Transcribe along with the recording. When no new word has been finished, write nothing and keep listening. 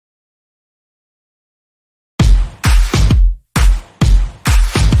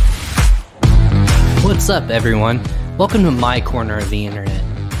What's up, everyone? Welcome to my corner of the internet.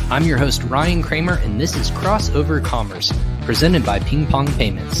 I'm your host, Ryan Kramer, and this is Crossover Commerce, presented by Ping Pong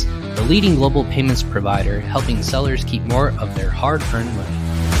Payments, the leading global payments provider helping sellers keep more of their hard-earned money.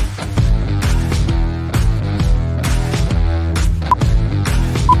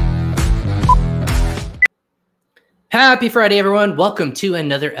 Happy Friday, everyone. Welcome to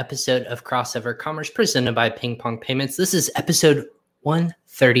another episode of Crossover Commerce presented by Ping Pong Payments. This is episode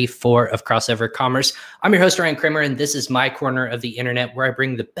 134 of Crossover Commerce. I'm your host, Ryan Kramer, and this is my corner of the internet where I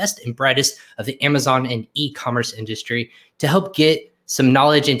bring the best and brightest of the Amazon and e-commerce industry to help get some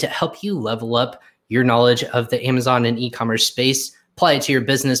knowledge and to help you level up your knowledge of the Amazon and e-commerce space, apply it to your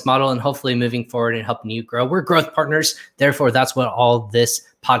business model, and hopefully moving forward and helping you grow. We're growth partners. Therefore, that's what all this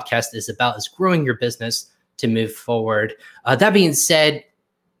podcast is about, is growing your business to move forward. That being said,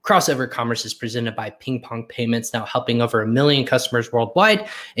 Crossover Commerce is presented by Ping Pong Payments, now helping over 1 million customers worldwide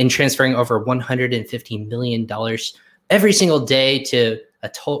and transferring over $150 million every single day to a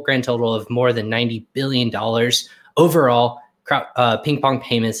grand total of more than $90 billion. Overall, Ping Pong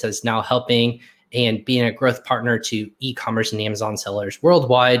Payments is now helping and being a growth partner to e-commerce and Amazon sellers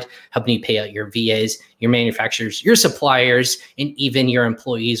worldwide, helping you pay out your VAs, your manufacturers, your suppliers, and even your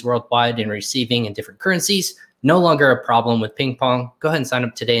employees worldwide and receiving in different currencies. No longer a problem with Ping Pong. Go ahead and sign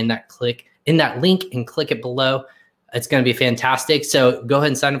up today in that link and click it below. It's going to be fantastic. So go ahead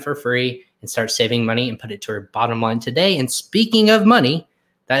and sign up for free and start saving money and put it to your bottom line today. And speaking of money,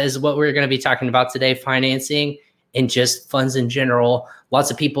 that is what we're going to be talking about today, financing and just funds in general. Lots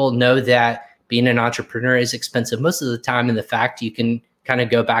of people know that being an entrepreneur is expensive most of the time. And the fact you can kind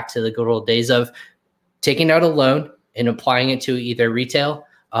of go back to the good old days of taking out a loan and applying it to either retail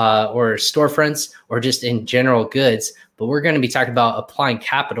or storefronts or just in general goods. But we're going to be talking about applying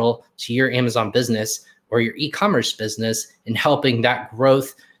capital to your Amazon business or your e-commerce business and helping that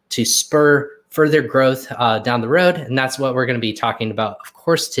growth to spur further growth down the road. And that's what we're going to be talking about, of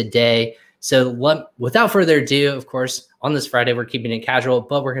course, today. So without further ado, of course, on this Friday, we're keeping it casual,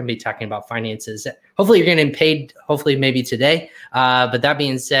 but we're going to be talking about finances. Hopefully you're getting paid, hopefully maybe today. But that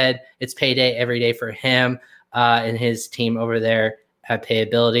being said, it's payday every day for him and his team over there at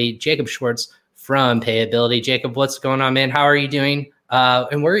Payability. Jacob Schwartz from Payability. Jacob, what's going on, man? How are you doing?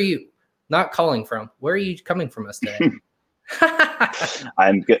 And where are you not calling from? Where are you coming from us today?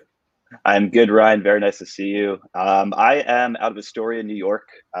 I'm good. I'm good, Ryan. Very nice to see you. I am out of Astoria, New York.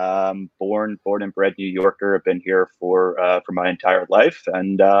 Born and bred New Yorker. I've been here for my entire life.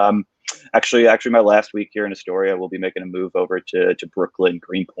 And actually, my last week here in Astoria, we'll be making a move over to Brooklyn,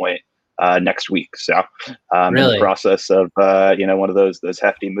 Greenpoint next week. So Really? in the process of one of those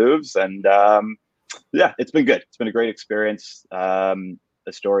hefty moves. And yeah, it's been good. It's been a great experience.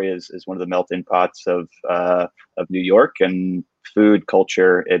 Astoria is one of the melting pots of New York, and food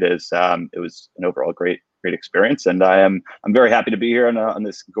culture. It was an overall great experience, and I'm very happy to be here on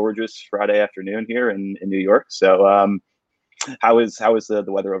this gorgeous Friday afternoon here in New York. So how is the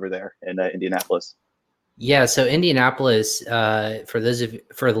weather over there in Indianapolis? Yeah, so Indianapolis, for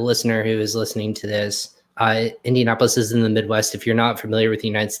the listener who is listening to this, Indianapolis is in the Midwest. If you're not familiar with the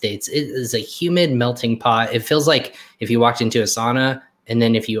United States, it is a humid melting pot. It feels like if you walked into a sauna, and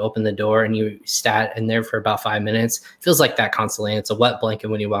then if you open the door and you sat in there for about 5 minutes, it feels like that constantly. It's a wet blanket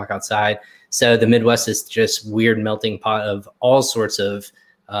when you walk outside. So the Midwest is just weird melting pot of all sorts of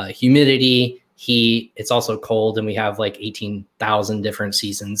humidity, heat. It's also cold, and we have like 18,000 different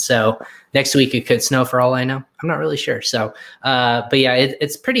seasons. So next week it could snow for all I know. I'm not really sure. So, but yeah,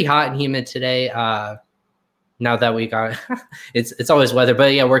 it's pretty hot and humid today. Now that we got it's always weather,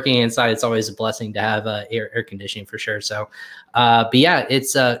 but yeah, working inside, it's always a blessing to have air conditioning for sure. So, but yeah,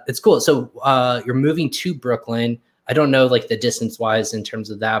 it's cool. So you're moving to Brooklyn. I don't know like the distance wise in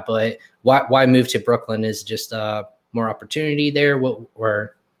terms of that, but why move to Brooklyn? Is just more opportunity there?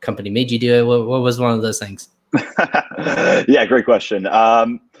 Or company made you do it? What was one of those things? Yeah, great question.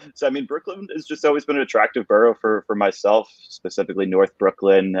 So, I mean, Brooklyn has just always been an attractive borough for myself, specifically North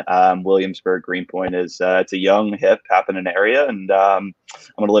Brooklyn. Williamsburg, Greenpoint it's a young, hip, happening area, and I'm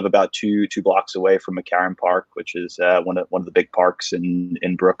going to live about two blocks away from McCarren Park, which is one of the big parks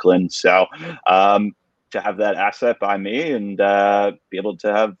in Brooklyn. So, to have that asset by me and be able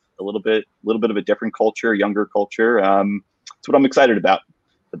to have a little bit of a different culture, younger culture, it's what I'm excited about.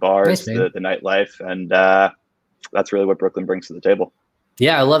 The bars, nice, the nightlife, and that's really what Brooklyn brings to the table.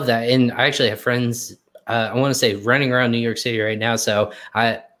 Yeah, I love that. And I actually have friends, I want to say, running around New York City right now. So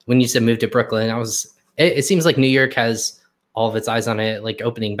when you said move to Brooklyn, it seems like New York has all of its eyes on it, like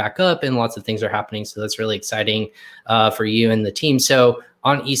opening back up, and lots of things are happening. So that's really exciting for you and the team. So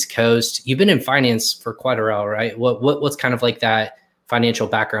on East Coast, you've been in finance for quite a while, right? What's kind of like that financial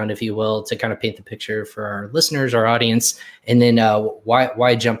background, if you will, to kind of paint the picture for our listeners, our audience, and then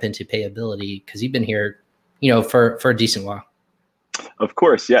why jump into payability? Because you've been here, for a decent while. Of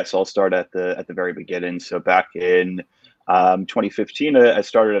course, yes. I'll start at the very beginning. So back in 2015, I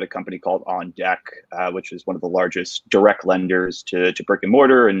started at a company called On Deck, which is one of the largest direct lenders to brick and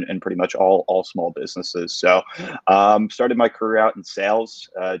mortar and pretty much all small businesses. So started my career out in sales,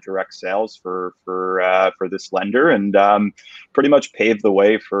 direct sales for this lender, and pretty much paved the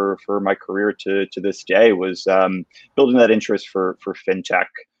way for my career to this day. Was building that interest for fintech.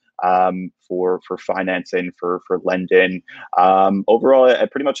 For financing, for lending. Overall, I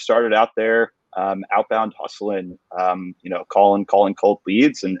pretty much started out there outbound hustling, calling cold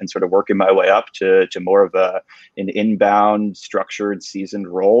leads and sort of working my way up to more of an inbound structured seasoned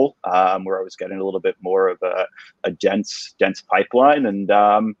role, where I was getting a little bit more of a dense pipeline.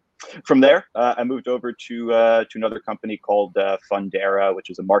 And from there, I moved over to another company called Fundera, which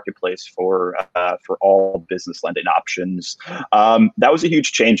is a marketplace for all business lending options. That was a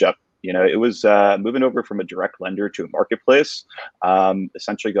huge change up. It was moving over from a direct lender to a marketplace,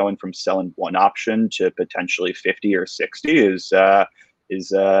 essentially going from selling one option to potentially 50 or 60 is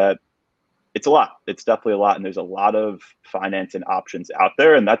it's a lot. It's definitely a lot. And there's a lot of financing options out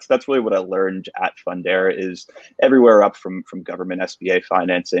there. And that's really what I learned at Fundera is everywhere up from government SBA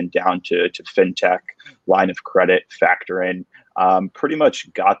financing down to fintech, line of credit, factoring, pretty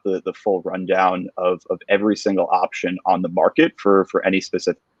much got the full rundown of every single option on the market for any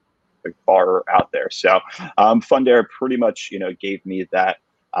specific borrower out there. So Fundera pretty much, gave me that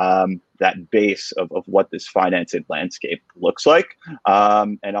base of what this financing landscape looks like.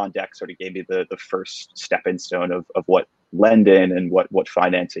 And On Deck sort of gave me the first stepping stone of what lending and what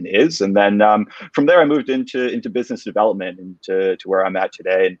financing is. And then from there, I moved into business development and to where I'm at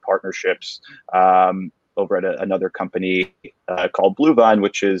today in partnerships over at another company called Bluevine,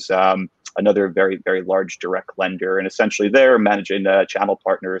 which is another very, very large direct lender. And essentially they're managing channel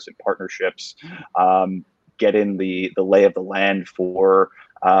partners and partnerships, getting the lay of the land for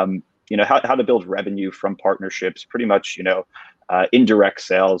how to build revenue from partnerships. Pretty much, indirect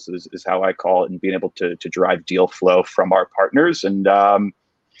sales is how I call it, and being able to drive deal flow from our partners. And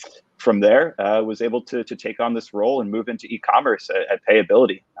from there, was able to take on this role and move into e-commerce at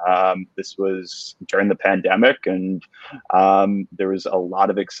Payability. This was during the pandemic, and there was a lot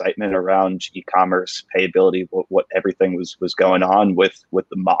of excitement around e-commerce, Payability, what everything was going on with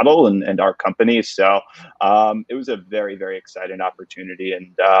the model and our company. So it was a very, very exciting opportunity.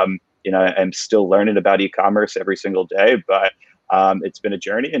 And I'm still learning about e-commerce every single day, but it's been a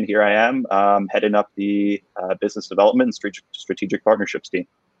journey, and here I am heading up the business development and strategic partnerships team.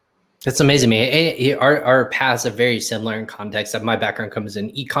 That's amazing, man. Our paths are very similar in context. My background comes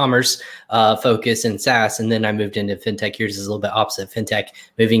in e-commerce focus and SaaS, and then I moved into fintech. Yours is a little bit opposite, fintech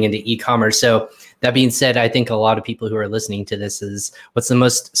moving into e-commerce. So that being said, I think a lot of people who are listening to this is what's the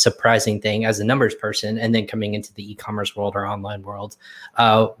most surprising thing as a numbers person, and then coming into the e-commerce world or online world.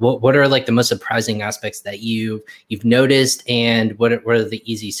 What are like the most surprising aspects that you've noticed, and what are the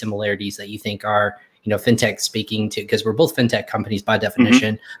easy similarities that you think are fintech speaking to, because we're both fintech companies by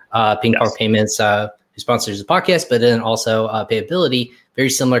definition, Ping Pong Payments, who sponsors the podcast, but then also Payability, very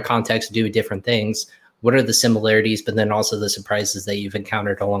similar context, do different things. What are the similarities, but then also the surprises that you've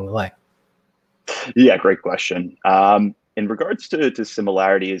encountered along the way? Yeah, great question. In regards to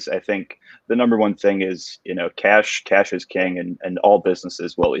similarities, I think the number one thing is, cash is king, and all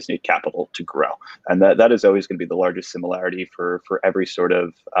businesses will always need capital to grow. And that is always going to be the largest similarity for every sort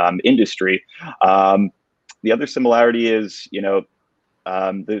of industry. The other similarity is,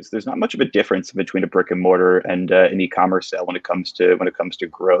 there's not much of a difference between a brick and mortar and an e-commerce sale when it comes to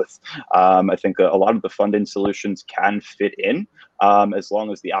growth. I think a lot of the funding solutions can fit in as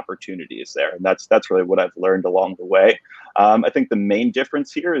long as the opportunity is there, and that's really what I've learned along the way. I think the main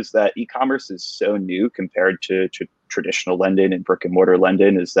difference here is that e-commerce is so new compared to traditional lending and brick and mortar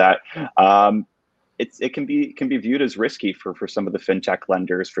lending. Is that it can be viewed as risky for some of the fintech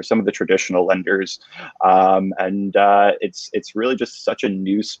lenders, for some of the traditional lenders, and it's really just such a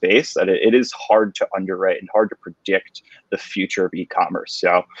new space that it is hard to underwrite and hard to predict the future of e-commerce.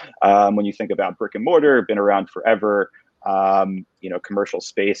 So when you think about brick and mortar, been around forever, commercial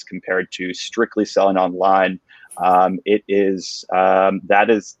space compared to strictly selling online. Those are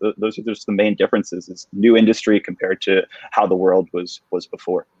just the main differences. It's new industry compared to how the world was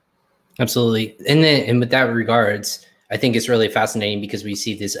before. Absolutely. And with that regards, I think it's really fascinating because we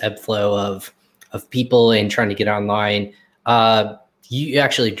see this ebb flow of people and trying to get online. You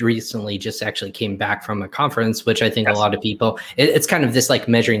actually recently just came back from a conference, which I think a lot of people, it's kind of this like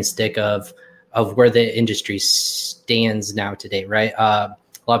measuring stick of where the industry stands now today, right? A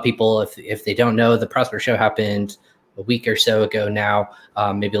lot of people, if they don't know, the Prosper Show happened a week or so ago now,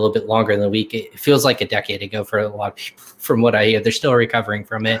 maybe a little bit longer than a week. It feels like a decade ago for a lot of people. From what I hear, they're still recovering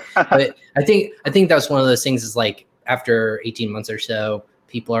from it. But I think that's one of those things is like after 18 months or so,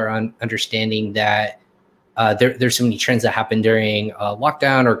 people are understanding that there's so many trends that happen during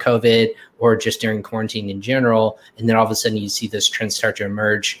lockdown or COVID or just during quarantine in general. And then all of a sudden you see those trends start to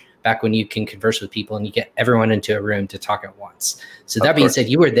emerge back when you can converse with people and you get everyone into a room to talk at once. So that being said,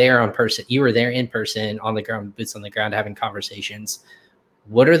 you were there in person on the ground, boots on the ground, having conversations.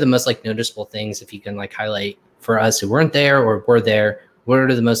 What are the most like noticeable things, if you can like highlight for us who weren't there or were there, what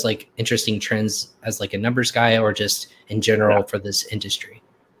are the most like interesting trends as like a numbers guy or just in general for this industry?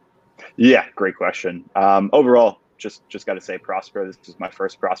 Yeah, great question. Overall, just got to say, Prosper. This is my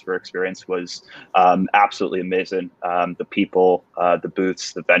first Prosper experience. Was absolutely amazing. The people, the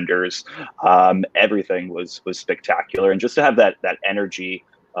booths, the vendors, everything was spectacular. And just to have that energy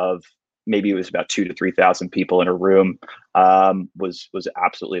of maybe it was about 2,000 to 3,000 people in a room was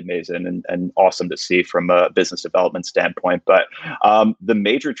absolutely amazing and awesome to see from a business development standpoint. But the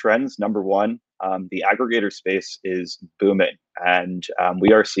major trends, number one, the aggregator space is booming, and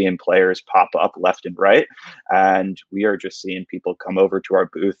we are seeing players pop up left and right, and we are just seeing people come over to our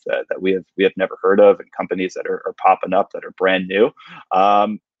booth that we have never heard of, and companies that are popping up that are brand new.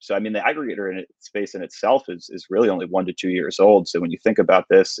 So, I mean, the aggregator space in itself is really only 1 to 2 years old. So when you think about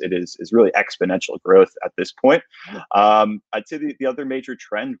this, it is really exponential growth at this point. I'd say the other major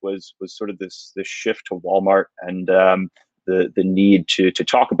trend was sort of this shift to Walmart and the need to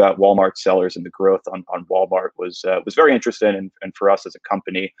talk about Walmart sellers and the growth on Walmart was very interesting, and for us as a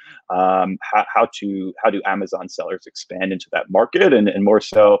company, how do Amazon sellers expand into that market, and more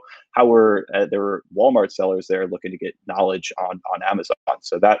so how there were Walmart sellers there looking to get knowledge on Amazon.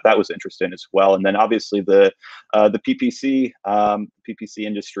 So that was interesting as well. And then obviously the PPC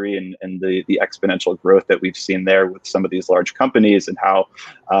industry and the exponential growth that we've seen there with some of these large companies, and how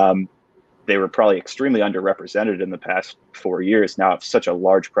they were probably extremely underrepresented in the past 4 years, now have such a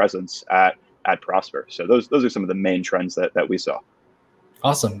large presence at Prosper. So those are some of the main trends that we saw.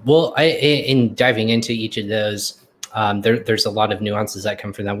 Awesome. Well, in diving into each of those, there's a lot of nuances that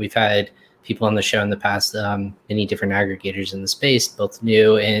come from that. We've had people on the show in the past, many different aggregators in the space, both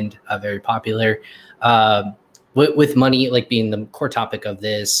new and very popular. With money like being the core topic of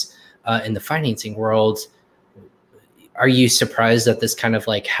this in the financing world, are you surprised that this kind of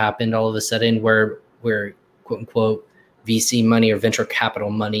like happened all of a sudden where quote unquote VC money or venture capital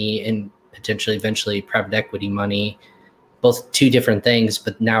money and potentially eventually private equity money, both two different things,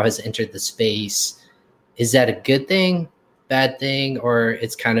 but now has entered the space? Is that a good thing, bad thing, or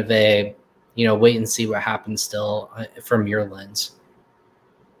it's kind of a, wait and see what happens still from your lens?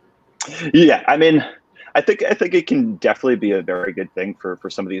 Yeah, I mean, I think it can definitely be a very good thing for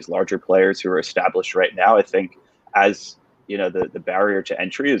some of these larger players who are established right now. I think as the barrier to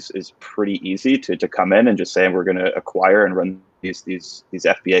entry is pretty easy to come in and just say we're going to acquire and run these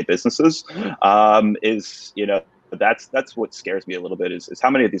FBA businesses. That's what scares me a little bit is how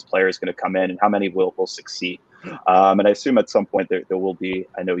many of these players are going to come in and how many will succeed. And I assume at some point there will be,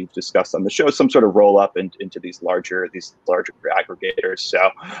 I know you've discussed on the show, some sort of roll up into these larger aggregators.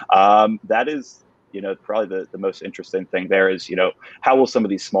 So that is probably the most interesting thing there is, how will some of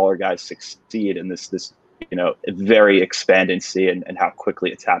these smaller guys succeed in this very expanding sea and how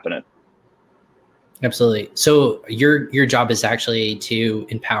quickly it's happening. Absolutely. So your job is actually to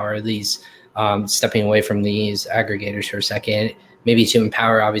empower these, stepping away from these aggregators for a second, maybe to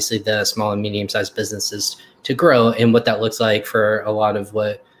empower obviously the small and medium-sized businesses to grow. And what that looks like for a lot of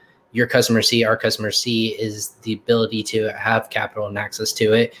what your customers see, our customers see, is the ability to have capital and access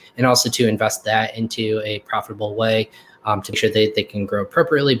to it, and also to invest that into a profitable way to make sure they can grow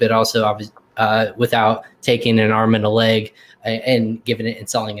appropriately, but also obviously without taking an arm and a leg and giving it and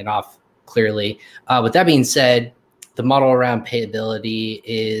selling it off clearly. With that being said, the model around payability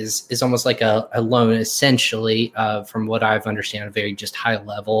is almost like a loan, essentially, from what I've understand, a very just high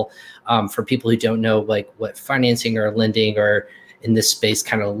level. For people who don't know like what financing or lending or in this space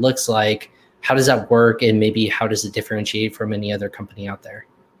kind of looks like, how does that work, and maybe how does it differentiate from any other company out there?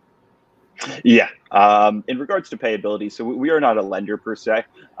 Yeah. In regards to payability, so we are not a lender per se.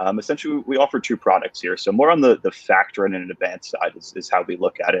 Essentially, we offer two products here. So more on the factoring and advance side is how we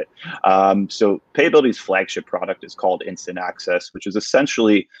look at it. So Payability's flagship product is called Instant Access, which is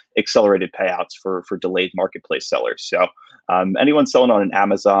essentially accelerated payouts for delayed marketplace sellers. So anyone selling on an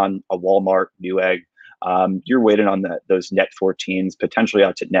Amazon, a Walmart, Newegg, you're waiting on those net 14s, potentially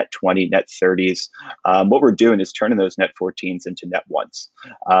out to net 20, net 30s. What we're doing is turning those net 14s into net ones.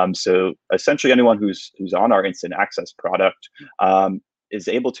 So essentially anyone who's on our instant access product is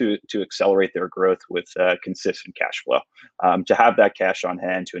able to accelerate their growth with consistent cash flow. To have that cash on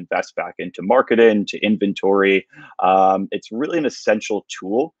hand to invest back into marketing, to inventory, it's really an essential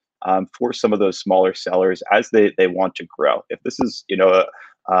tool for some of those smaller sellers as they want to grow. If this is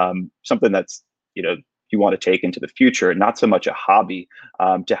something that's you want to take into the future, and not so much a hobby,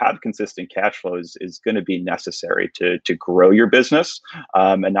 to have consistent cash flows is going to be necessary to grow your business,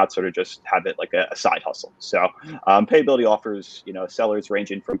 and not sort of just have it like a side hustle. So Payability offers sellers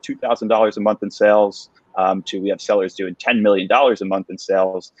ranging from $2,000 a month in sales to we have sellers doing $10 million a month in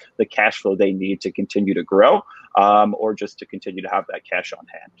sales, the cash flow they need to continue to grow, or just to continue to have that cash on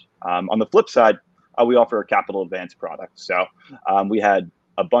hand. On the flip side, we offer a capital advance product. So we had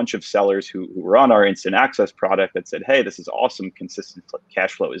a bunch of sellers who were on our instant access product that said, hey, this is awesome, consistent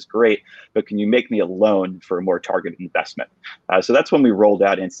cash flow is great, but can you make me a loan for a more targeted investment? So that's when we rolled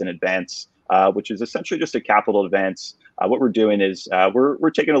out instant advance, which is essentially just a capital advance. What we're doing is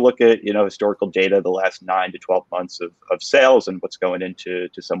we're taking a look at historical data, the last 9 to 12 months of sales and what's going into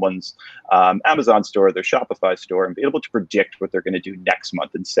someone's Amazon store, their Shopify store, and be able to predict what they're going to do next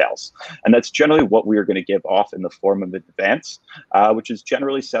month in sales. And that's generally what we are going to give off in the form of an advance, which is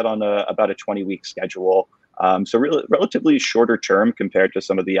generally set on about a 20-week schedule. So really relatively shorter term compared to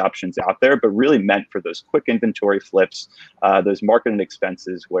some of the options out there, but really meant for those quick inventory flips, those marketing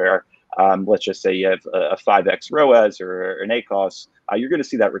expenses where let's just say you have a 5x ROAS or an ACOS, you're going to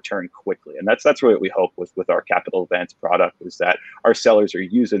see that return quickly. And that's what we hope with our capital advance product, is that our sellers are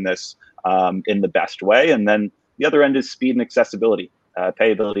using this in the best way. And then the other end is speed and accessibility.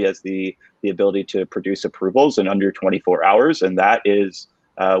 Payability has the ability to produce approvals in under 24 hours. And that is,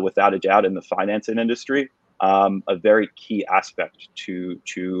 without a doubt, in the financing industry, a very key aspect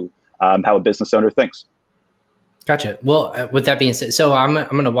to how a business owner thinks. Gotcha. Well, with that being said, so I'm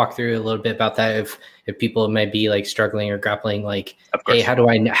going to walk through a little bit about that. If people may be like struggling or grappling, like, hey, how do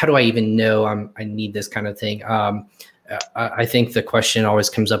I even know I need this kind of thing? I think the question always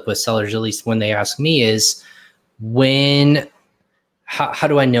comes up with sellers, at least when they ask me, is how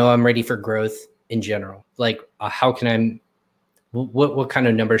do I know I'm ready for growth in general? Like, how can what kind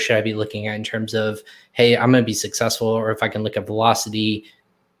of numbers should I be looking at in terms of, hey, I'm going to be successful, or if I can look at velocity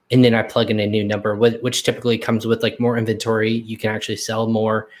and then I plug in a new number, which typically comes with like more inventory, you can actually sell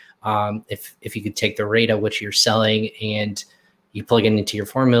more. If you could take the rate at which you're selling and you plug it into your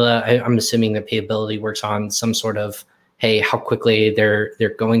formula, I'm assuming that Payability works on some sort of, hey, how quickly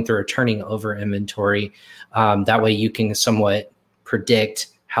they're going through or turning over inventory. That way you can somewhat predict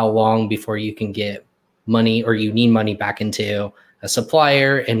how long before you can get money or you need money back into a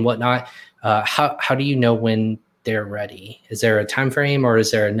supplier and whatnot. How do you know when they're ready? Is there a time frame or is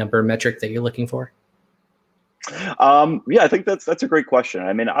there a number metric that you're looking for? Yeah, I think that's a great question.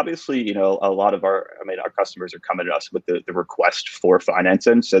 I mean, obviously, a lot of our customers are coming to us with the request for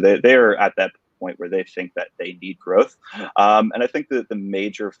financing. So they are at that point where they think that they need growth. And I think that the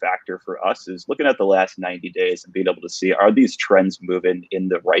major factor for us is looking at the last 90 days and being able to see, are these trends moving in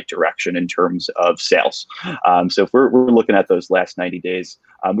the right direction in terms of sales? So if we're looking at those last 90 days,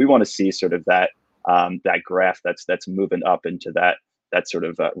 we want to see sort of that graph that's moving up into that sort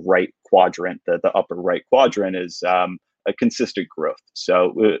of right quadrant. The upper right quadrant is a consistent growth.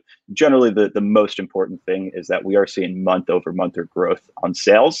 So generally the most important thing is that we are seeing month over month growth on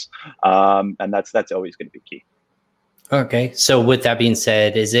sales. And that's always going to be key. Okay. So with that being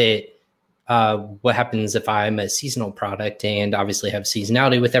said, is it what happens if I'm a seasonal product and obviously have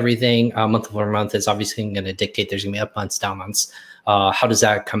seasonality with everything? Month over month is obviously going to dictate there's going to be up months, down months. How does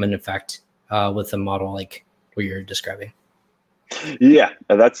that come into effect with a model like what you're describing? Yeah,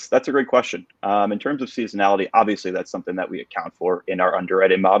 that's a great question. In terms of seasonality, obviously that's something that we account for in our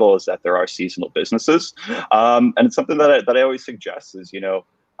underwriting model, is that there are seasonal businesses, and it's something that I always suggest is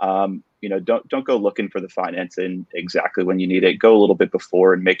don't go looking for the financing exactly when you need it. Go a little bit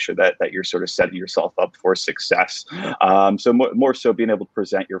before and make sure that you're sort of setting yourself up for success. So more so being able to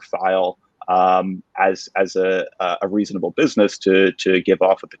present your file as a reasonable business to give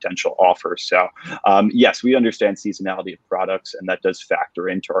off a potential offer. So yes, we understand seasonality of products, and that does factor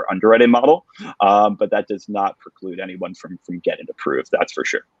into our underwriting model, but that does not preclude anyone from getting approved. That's for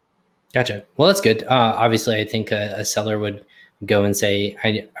sure. Gotcha. Well, that's good. Obviously, I think a seller would go and say,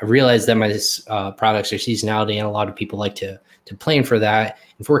 I realize that my products are seasonality, and a lot of people like to plan for that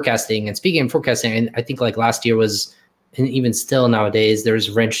and forecasting. And speaking of forecasting, and I think like last year was, and even still nowadays, there's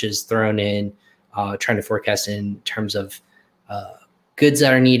wrenches thrown in trying to forecast in terms of goods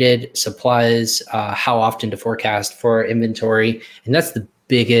that are needed, supplies, how often to forecast for inventory. And that's the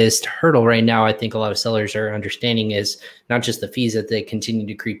biggest hurdle right now. I think a lot of sellers are understanding is not just the fees that they continue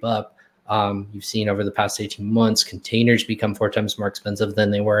to creep up. You've seen over the past 18 months, containers become 4 times more expensive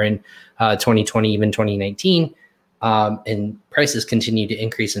than they were in 2020, even 2019. And prices continue to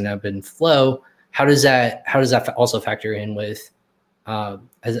increase and ebb and flow. How does that also factor in with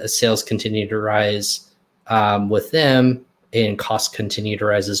as sales continue to rise with them and costs continue to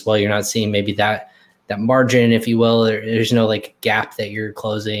rise as well? You're not seeing maybe that margin, if you will. There's no like gap that you're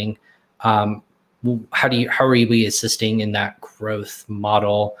closing. How are we assisting in that growth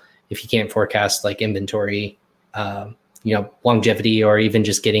model if you can't forecast like inventory, longevity, or even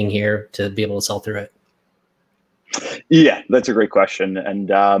just getting here to be able to sell through it? Yeah, that's a great question.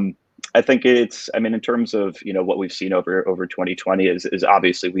 And I think in terms of, what we've seen over 2020 is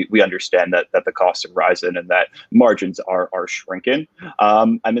obviously we understand that the costs have risen and that margins are shrinking.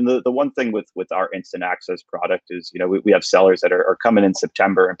 The one thing with our instant access product is, we have sellers that are coming in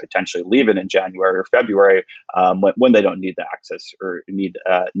September and potentially leaving in January or February when they don't need the access or need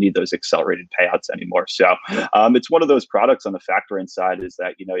those accelerated payouts anymore. So it's one of those products on the factoring side is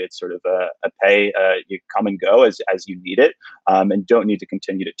that, it's sort of a pay, you come and go as you need it, and don't need to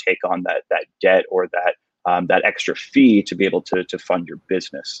continue to take on that debt or that extra fee to be able to fund your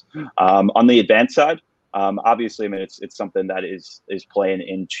business. On the advance side, obviously, it's something that is playing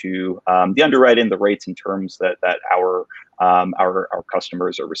into the underwriting, the rates and terms that our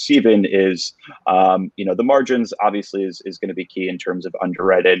customers are receiving is, the margins obviously is going to be key in terms of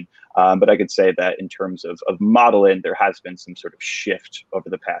underwriting. But I could say that in terms of modeling, there has been some sort of shift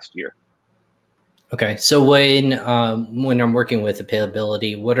over the past year. Okay, so when I'm working with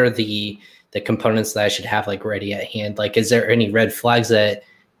availability, what are the components that I should have like ready at hand? Like, is there any red flags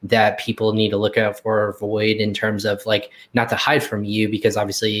that people need to look out for or avoid in terms of like not to hide from you, because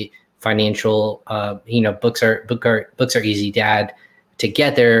obviously financial books are easy to add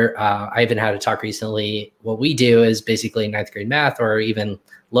together. I even had a talk recently. What we do is basically 9th grade math or even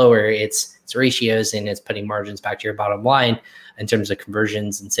lower. It's ratios and it's putting margins back to your bottom line in terms of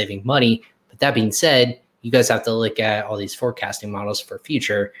conversions and saving money. But that being said, you guys have to look at all these forecasting models for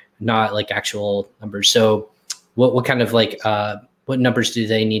future, not like actual numbers. So what kind of like, what numbers do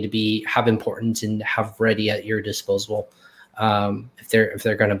they need to have important and have ready at your disposal if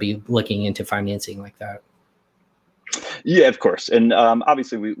they're going to be looking into financing like that? Yeah, of course. And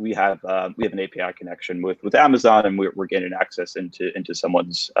obviously we have an API connection with Amazon, and we're getting access into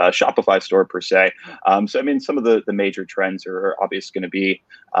someone's Shopify store per se. So some of the major trends are obviously going to be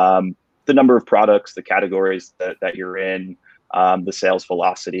the number of products, the categories that you're in, the sales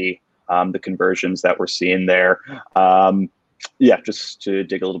velocity, the conversions that we're seeing there. Just to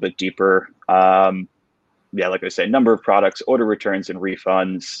dig a little bit deeper. Like I say, number of products, order returns and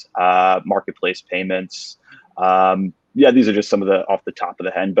refunds, marketplace payments. These are just some of the off the top of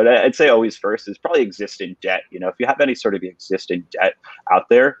the head. But I'd say always first is probably existing debt. If you have any sort of existing debt out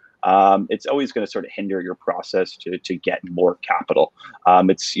there, it's always going to sort of hinder your process to get more capital.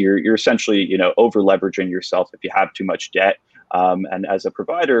 You're essentially, over leveraging yourself if you have too much debt. And as a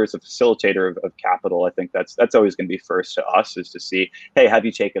provider, as a facilitator of capital, I think that's always going to be first to us, is to see, hey, have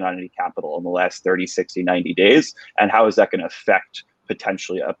you taken on any capital in the last 30, 60, 90 days? And how is that going to affect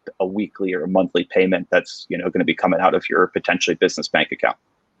potentially a weekly or a monthly payment that's, going to be coming out of your potentially business bank account?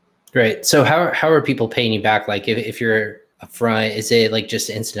 Great. So how are people paying you back? Like if you're upfront, is it like just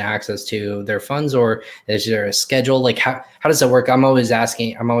instant access to their funds, or is there a schedule? Like how does that work? I'm always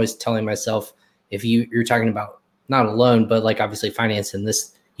telling myself, if you're talking about not a loan, but like obviously finance in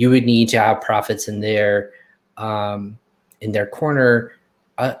this, you would need to have profits in their corner.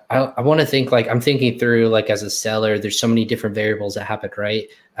 I want to think, like, I'm thinking through, like, as a seller, there's so many different variables that happen, right?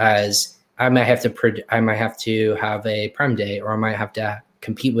 As I might have to have a Prime Day, or I might have to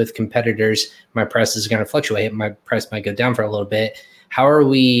compete with competitors. My price is going to fluctuate. My price might go down for a little bit. How are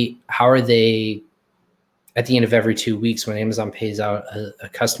they at the end of every 2 weeks when Amazon pays out a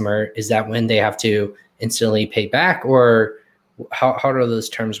customer? Is that when they have to instantly pay back, or how do those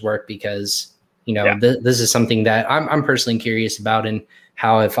terms work? Because this is something that I'm personally curious about, and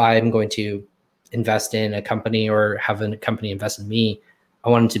how, if I'm going to invest in a company or have a company invest in me, I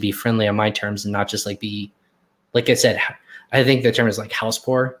want them to be friendly on my terms and not just be, like I said, I think the term is like house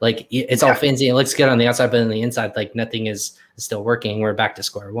poor. Like it's all fancy and looks good on the outside, but on the inside, like nothing is still working. We're back to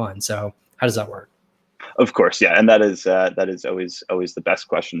square one. So how does that work? Of course, yeah, and that is always the best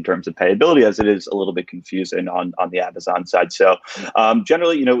question in terms of payability, as it is a little bit confusing on the Amazon side. So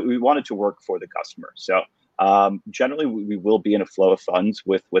generally, we want it to work for the customer. So Generally we will be in a flow of funds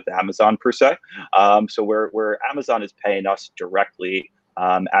with Amazon per se. So where Amazon is paying us directly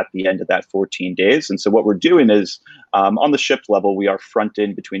at the end of that 14 days. And so what we're doing is on the ship level, we are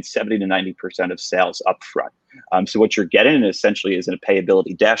fronting between 70 to 90% of sales up front. So what you're getting essentially is in a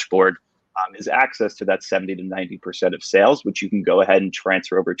payability dashboard is access to that 70 to 90% of sales, which you can go ahead and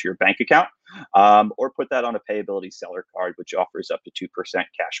transfer over to your bank account or put that on a payability seller card, which offers up to 2%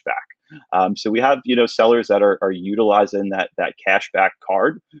 cash back. So we have, sellers that are utilizing that cash back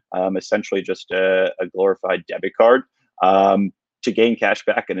card, essentially just a glorified debit card. To gain cash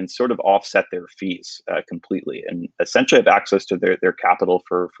back and then sort of offset their fees completely, and essentially have access to their capital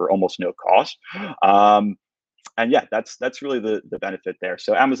for almost no cost. And yeah, that's really the benefit there.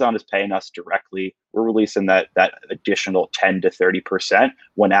 So Amazon is paying us directly. We're releasing that additional 10 to 30%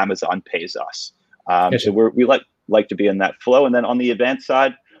 when Amazon pays us. So we like to be in that flow. And then on the advanced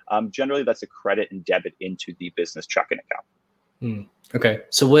side, generally that's a credit and debit into the business checking account. Okay.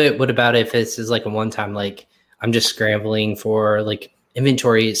 So what about if this is like a one-time, like I'm just scrambling for like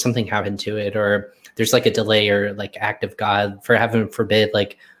inventory, something happened to it, or there's like a delay, or like act of God, for heaven forbid,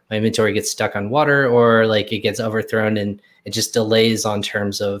 like my inventory gets stuck on water, or like it gets overthrown and it just delays on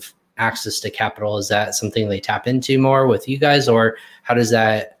terms of access to capital. Is that something they tap into more with you guys, or how does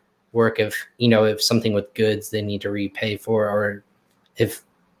that work if something with goods they need to repay for, or if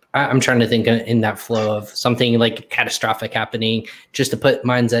I'm trying to think in that flow of something like catastrophic happening, just to put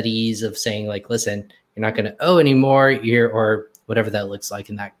minds at ease of saying like, listen, you're not going to owe anymore, or whatever that looks like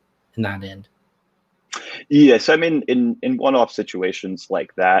in that end. Yes, I mean, in one-off situations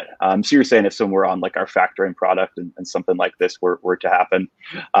like that. So you're saying if someone were on like our factoring product and something like this were to happen,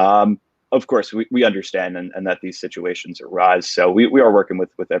 of course we understand and that these situations arise. So we are working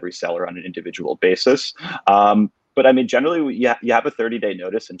with every seller on an individual basis. But I mean, generally, you have a 30-day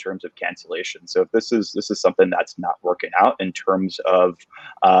notice in terms of cancellation. So if this is something that's not working out in terms of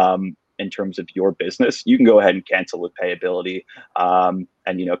your business, you can go ahead and cancel with payability, and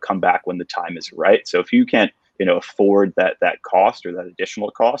come back when the time is right. So if you can't afford that cost or that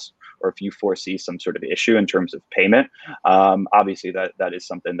additional cost, or if you foresee some sort of issue in terms of payment, obviously that is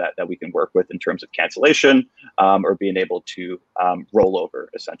something that we can work with in terms of cancellation, or being able to roll over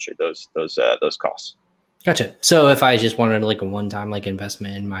essentially those costs. Gotcha. So if I just wanted like a one-time like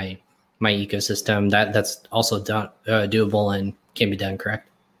investment in my ecosystem, that's also doable and can be done, correct?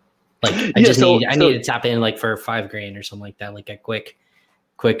 Like I need to tap in like for $5,000 or something like that, like a quick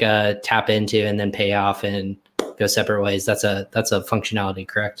tap into and then pay off and go separate ways. That's a functionality,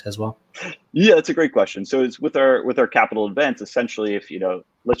 correct, as well? Yeah, that's a great question. So it's with our capital advance, essentially, if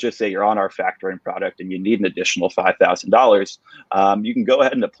let's just say you're on our factoring product and you need an additional $5,000, you can go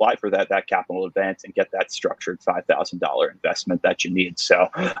ahead and apply for that capital advance and get that structured $5,000 investment that you need. So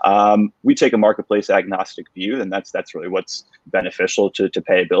we take a marketplace agnostic view, and that's really what's beneficial to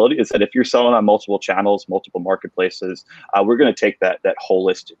payability, is that if you're selling on multiple channels, multiple marketplaces, we're going to take that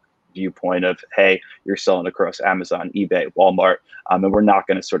holistic viewpoint of, hey, you're selling across Amazon, eBay, Walmart, and we're not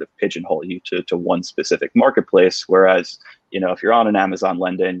going to sort of pigeonhole you to one specific marketplace. Whereas, if you're on an Amazon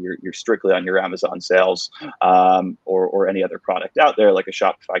lending, you're strictly on your Amazon sales, or any other product out there like a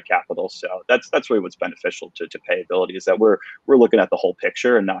Shopify Capital. So that's really what's beneficial to payability, is that we're looking at the whole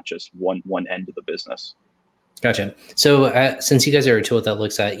picture and not just one end of the business. Gotcha. So since you guys are a tool that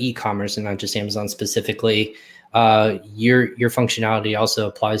looks at e-commerce and not just Amazon specifically, your functionality also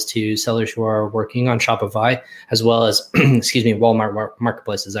applies to sellers who are working on Shopify as well as, Walmart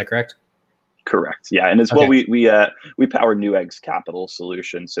Marketplace. Is that correct? Correct. Yeah, and as well, we power Newegg's capital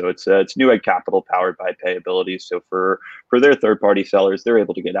solution. So it's Newegg Capital powered by Payability. So for their third-party sellers, they're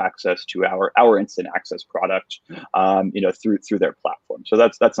able to get access to our instant access product, through their platform. So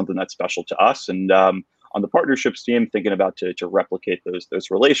that's something that's special to us. And on the partnerships team, thinking about to replicate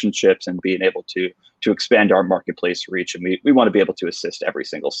those relationships and being able to expand our marketplace reach. And we want to be able to assist every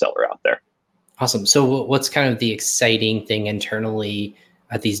single seller out there. Awesome. So what's kind of the exciting thing internally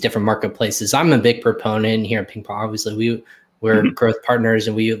at these different marketplaces? I'm a big proponent here at Ping Pong. Obviously, we're growth partners,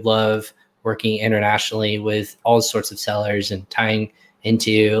 and we love working internationally with all sorts of sellers and tying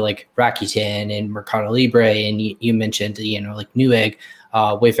into like Rakuten and Mercado Libre. And you mentioned, like Newegg,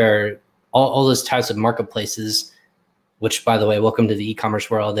 Wayfair, all those types of marketplaces, which, by the way, welcome to the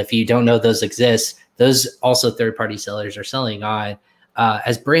e-commerce world. If you don't know those exist, those also third-party sellers are selling on.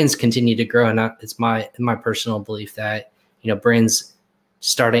 As brands continue to grow, and it's my personal belief that brands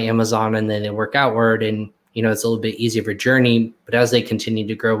start at Amazon and then they work outward, and it's a little bit easier of a journey. But as they continue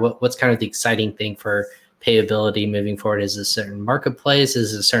to grow, what's kind of the exciting thing for payability moving forward? Is a certain marketplace?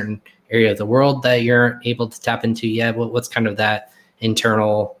 Is a certain area of the world that you're able to tap into yet? What's kind of that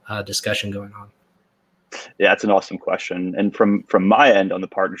internal discussion going on? Yeah, that's an awesome question. And from my end on the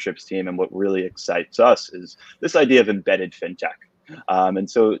partnerships team, and what really excites us is this idea of embedded fintech. And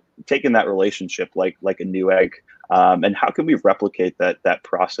so taking that relationship like a Newegg, and how can we replicate that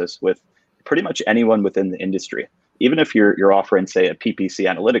process with pretty much anyone within the industry? Even if you're offering, say, a PPC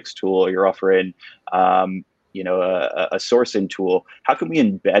analytics tool, or you're offering a sourcing tool, how can we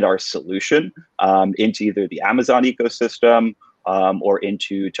embed our solution into either the Amazon ecosystem or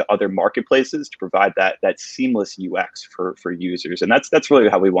into other marketplaces to provide that seamless UX for users? And that's really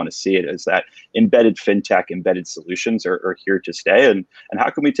how we want to see it, is that embedded fintech, embedded solutions are here to stay. And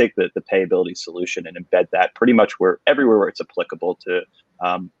how can we take the payability solution and embed that pretty much everywhere where it's applicable to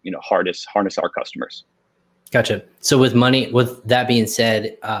harness our customers. Gotcha. So with that being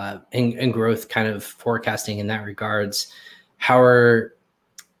said, and growth kind of forecasting in that regards, I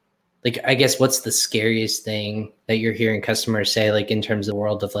guess what's the scariest thing that you're hearing customers say, like in terms of the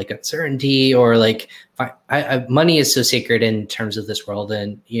world of like uncertainty, or like money is so sacred in terms of this world.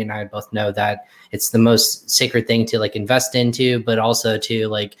 And you and I both know that it's the most sacred thing to like invest into, but also to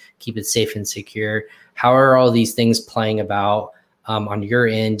like keep it safe and secure. How are all these things playing about on your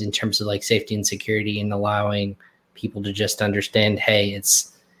end in terms of like safety and security, and allowing people to just understand, hey,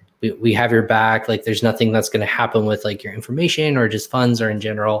 we have your back. Like there's nothing that's going to happen with like your information or just funds or in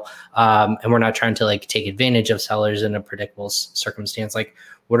general. And we're not trying to like take advantage of sellers in a predictable circumstance. Like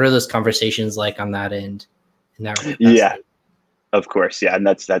what are those conversations like on that end? Yeah. Of course, yeah, and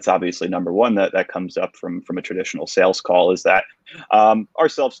that's obviously number one that comes up from a traditional sales call, is that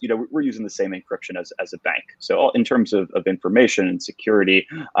ourselves, we're using the same encryption as a bank. So in terms of information and security,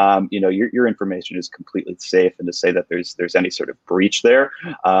 your information is completely safe, and to say that there's any sort of breach there,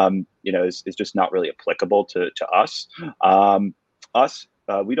 is just not really applicable to us.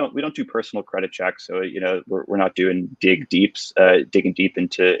 We don't do personal credit checks, so we're not doing digging deep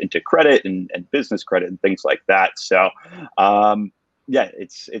into credit and business credit and things like that. So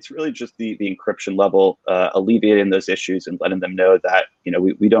it's really just the encryption level, alleviating those issues and letting them know that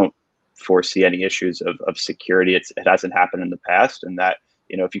we don't foresee any issues of security. It hasn't happened in the past, and that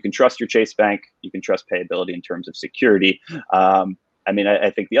if you can trust your Chase Bank, you can trust payability in terms of security. I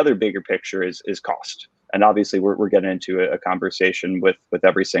think the other bigger picture is cost. And obviously, we're getting into a conversation with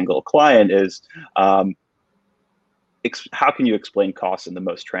every single client is how can you explain costs in the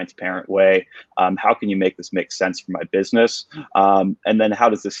most transparent way? How can you make this make sense for my business? And then how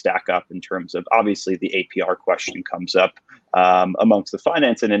does this stack up in terms of, obviously, the APR question comes up amongst the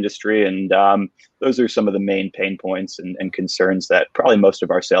finance and industry. And those are some of the main pain points and concerns that probably most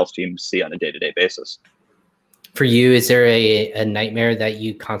of our sales teams see on a day-to-day basis. For you, is there a nightmare that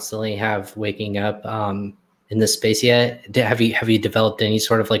you constantly have waking up in this space yet? Have you developed any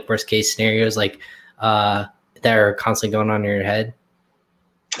sort of like worst case scenarios like that are constantly going on in your head?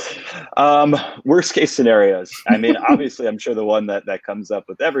 Worst case scenarios. Obviously, I'm sure the one that comes up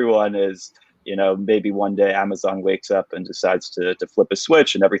with everyone is, maybe one day Amazon wakes up and decides to flip a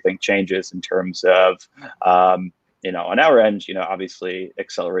switch and everything changes in terms of on our end, obviously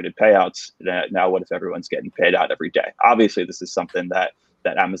accelerated payouts. Now, what if everyone's getting paid out every day? Obviously, this is something that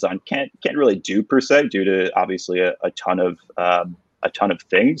Amazon can't really do per se, due to obviously a ton of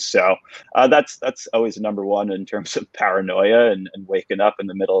things. So that's always number one in terms of paranoia and waking up in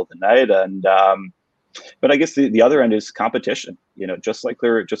the middle of the night. And but I guess the other end is competition. Just like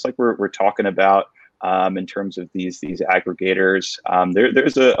we're talking about in terms of these aggregators.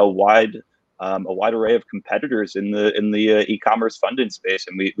 There's a wide array of competitors in the e-commerce funding space,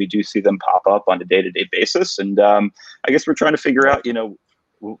 and we do see them pop up on a day-to-day basis. And I guess we're trying to figure out,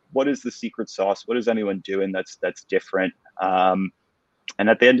 what is the secret sauce? What is anyone doing that's different? And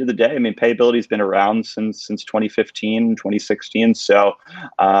at the end of the day, payability has been around since 2015, 2016. So,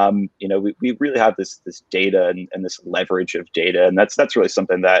 we really have this data and this leverage of data, and that's really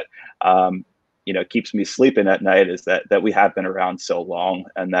something that keeps me sleeping at night, is that we have been around so long,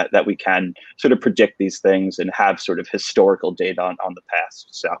 and that we can sort of predict these things and have sort of historical data on the past.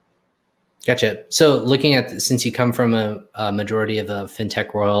 So. Gotcha. So looking at, since you come from a majority of the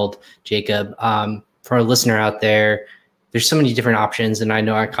fintech world, Jacob, for a listener out there, there's so many different options. And I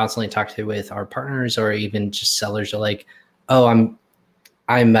know I constantly talk to with our partners or even just sellers are like, oh,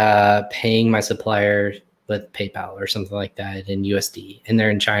 I'm paying my supplier with PayPal or something like that in USD, and they're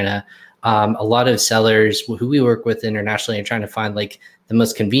in China. A lot of sellers who we work with internationally are trying to find like the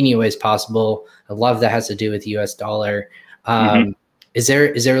most convenient ways possible. A lot of that has to do with US dollar. Is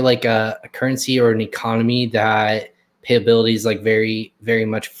there like a currency or an economy that payability is like very, very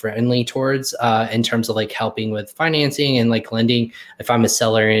much friendly towards in terms of like helping with financing and like lending? If I'm a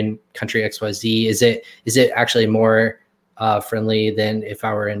seller in country XYZ, is it actually more friendly than if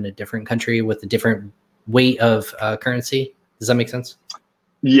I were in a different country with a different weight of currency. Does that make sense?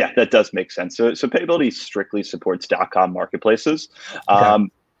 Yeah, that does make sense. So Payability strictly supports .com marketplaces. Okay.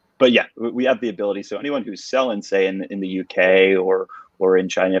 But yeah, we have the ability. So anyone who's selling, say in the UK or in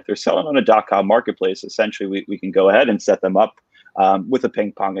China, if they're selling on a .com marketplace, essentially we can go ahead and set them up with a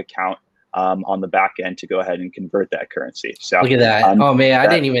ping pong account on the back end to go ahead and convert that currency. So look at that. Oh man, I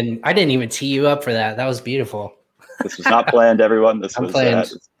didn't even tee you up for that. That was beautiful. This was not planned, everyone. This was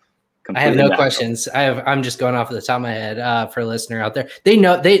planned. I have no questions. I'm just going off of the top of my head for a listener out there. They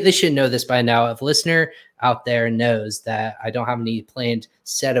know they should know this by now. If a listener out there knows that I don't have any planned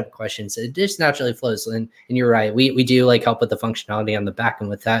setup questions, it just naturally flows. And you're right. We do like help with the functionality on the back end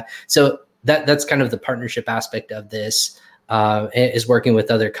with that. So that's kind of the partnership aspect of this is working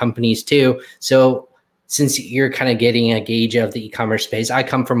with other companies too. So since you're kind of getting a gauge of the e-commerce space, I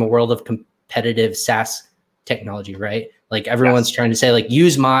come from a world of competitive SaaS technology, right? Like everyone's trying to say, like,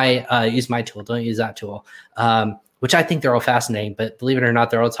 use my tool, don't use that tool, which I think they're all fascinating. But believe it or not,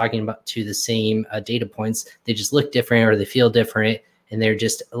 they're all talking about to the same data points. They just look different or they feel different, and they're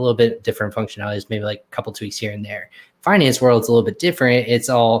just a little bit different functionalities, maybe like a couple tweaks here and there. Finance world's a little bit different. It's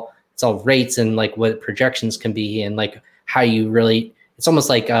all rates and like what projections can be and like how you really. It's almost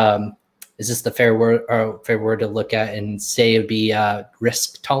like is this the fair word to look at and say it'd be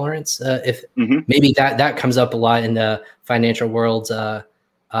risk tolerance? If maybe that comes up a lot in the financial world's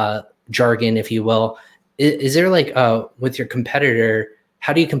jargon, if you will. Is there like with your competitor,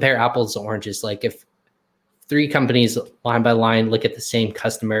 how do you compare apples to oranges? Like if three companies line by line look at the same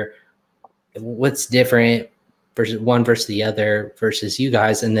customer, what's different versus the other versus you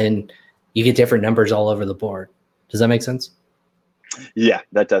guys, and then you get different numbers all over the board. Does that make sense? Yeah,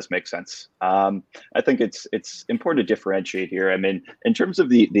 that does make sense. I think it's important to differentiate here. I mean, in terms of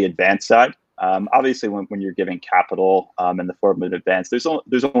the advanced side, obviously when you're giving capital in the form of an advance, there's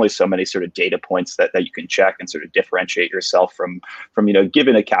only so many sort of data points that you can check and sort of differentiate yourself from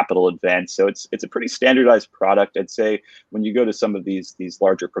giving a capital advance. So it's a pretty standardized product. I'd say when you go to some of these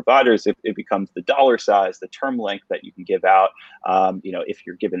larger providers, it becomes the dollar size, the term length that you can give out. If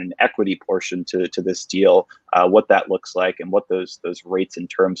you're given an equity portion to this deal, what that looks like and what those rates and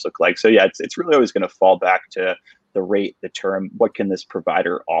terms look like. So yeah, it's really always going to fall back to the rate, the term, what can this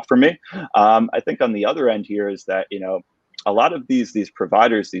provider offer me? I think on the other end here is that, a lot of these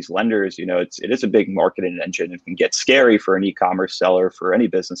providers, these lenders, it is a big marketing engine. It can get scary for an e-commerce seller, for any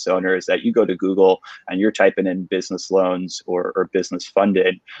business owner, is that you go to Google and you're typing in business loans or business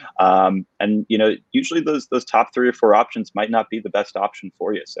funded. And usually those top 3 or 4 options might not be the best option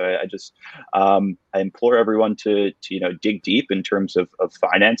for you. So I implore everyone to dig deep in terms of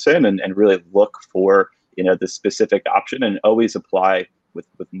financing and really look for the specific option, and always apply with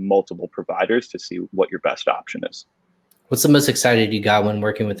multiple providers to see what your best option is. What's the most excited you got when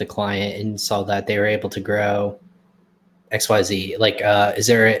working with a client and saw that they were able to grow XYZ? Like, is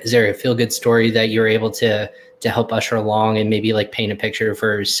there a feel good story that you're able to help usher along and maybe like paint a picture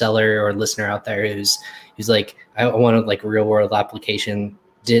for a seller or listener out there who's like, I want like a real world application.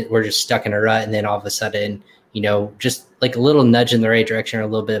 We're just stuck in a rut, and then all of a sudden, just like a little nudge in the right direction or a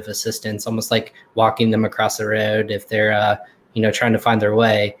little bit of assistance, almost like walking them across the road if they're, trying to find their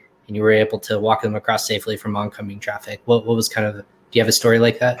way, and you were able to walk them across safely from oncoming traffic. What was kind of, do you have a story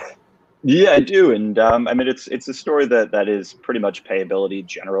like that? Yeah, I do. And it's a story that is pretty much Payability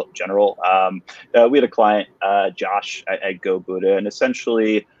general. We had a client, Josh at GoBuddha, and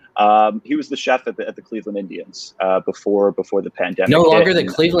essentially he was the chef at the Cleveland Indians before the pandemic. No longer the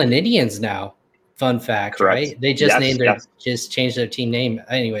Cleveland Indians now. Fun fact, correct. Right? They just just changed their team name.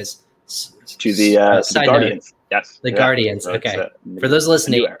 Anyways, to the Guardians. Yes, the Guardians. Okay, for those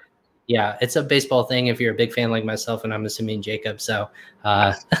listening, yeah, it's a baseball thing. If you're a big fan like myself, and I'm assuming Jacob, so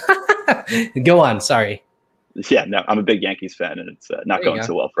go on. Sorry. Yeah, no, I'm a big Yankees fan, and it's not going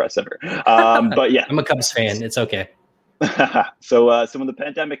so well for us ever. But yeah, I'm a Cubs fan. It's okay. So when the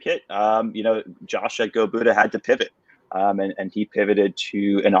pandemic hit, Josh at GoBuddha had to pivot. And he pivoted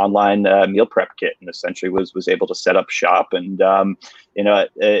to an online meal prep kit, and essentially was able to set up shop. And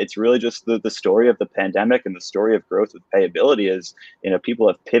it's really just the story of the pandemic and the story of growth with Payability is, people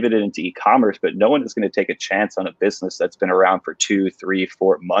have pivoted into e-commerce, but no one is going to take a chance on a business that's been around for 2, 3,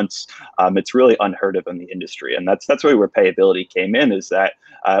 4 months. It's really unheard of in the industry, and that's really where Payability came in. Is that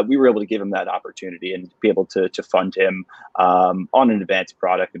we were able to give him that opportunity and be able to fund him on an advanced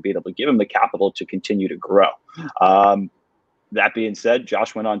product and be able to give him the capital to continue to grow. That being said,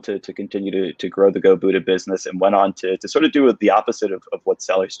 Josh went on to continue to grow the GoBuddha business, and went on to sort of do the opposite of what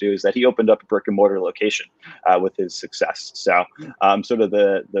sellers do, is that he opened up a brick and mortar location with his success. So sort of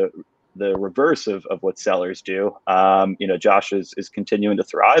the the reverse of what sellers do. Josh is continuing to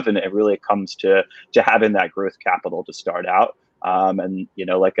thrive, and it really comes to having that growth capital to start out.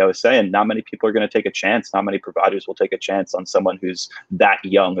 Like I was saying, not many people are going to take a chance. Not many providers will take a chance on someone who's that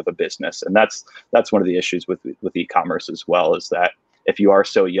young of a business, and that's one of the issues with e-commerce as well. Is that if you are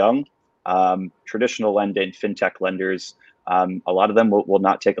so young, traditional lending, fintech lenders, a lot of them will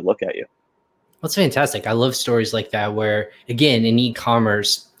not take a look at you. That's fantastic. I love stories like that where, again, in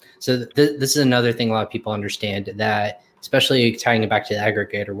e-commerce, so this is another thing a lot of people understand, that especially tying it back to the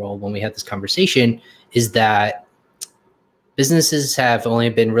aggregator world when we had this conversation, is that businesses have only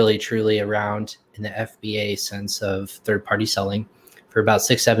been really truly around in the FBA sense of third-party selling for about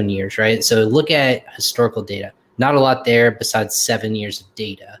 6-7 years, right? So look at historical data. Not a lot there besides 7 years of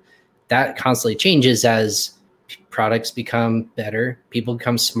data. That constantly changes as products become better, people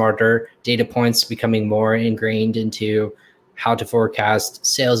become smarter, data points becoming more ingrained into how to forecast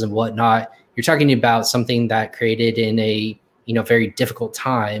sales and whatnot. You're talking about something that created in a very difficult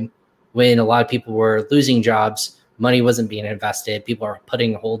time when a lot of people were losing jobs, money wasn't being invested, people are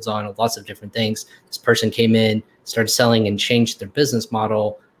putting holds on lots of different things. This person came in, started selling, and changed their business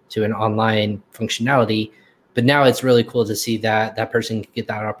model to an online functionality. But now it's really cool to see that that person can get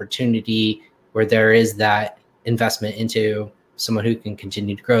that opportunity where there is that investment into someone who can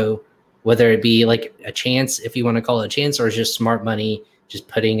continue to grow, whether it be like a chance, if you want to call it a chance, or just smart money, just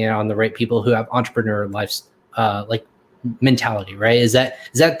putting it on the right people who have entrepreneur life, like mentality, right? Is that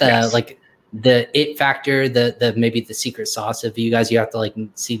the Yes. like the it factor, the maybe the secret sauce of you guys? You have to like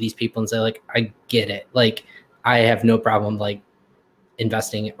see these people and say like, I get it. Like I have no problem like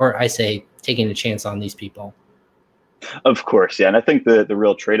investing, or I say taking a chance on these people. Of course, yeah, and I think the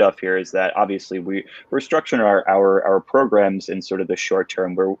real trade-off here is that obviously we're structuring our programs in sort of the short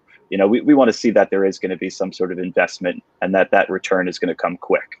term, where we want to see that there is going to be some sort of investment and that return is going to come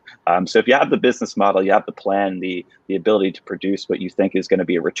quick. So if you have the business model, you have the plan, the ability to produce what you think is going to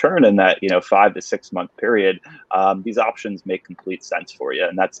be a return in that 5 to 6 month period, these options make complete sense for you,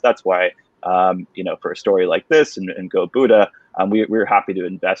 and that's why for a story like this and Go Buddha, we're happy to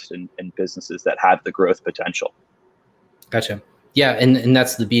invest in businesses that have the growth potential. Gotcha. Yeah, and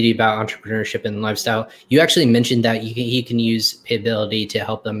that's the beauty about entrepreneurship and lifestyle. You actually mentioned that you can use Payability to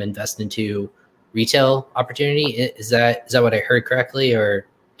help them invest into retail opportunity. Is that what I heard correctly, or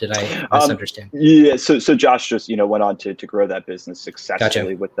did I misunderstand? Yeah, so Josh just went on to grow that business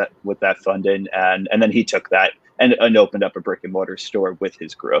successfully Gotcha. with that funding, and then he took that and opened up a brick and mortar store with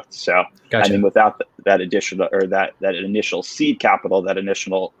his growth. So Gotcha. I mean, without that additional or that initial seed capital, that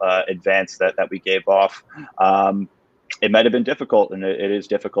initial advance that we gave off, it might have been difficult, and it is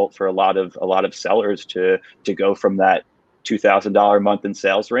difficult for a lot of sellers to go from that $2,000 a month in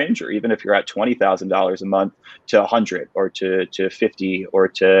sales range, or even if you're at $20,000 a month, to 100 or to 50 or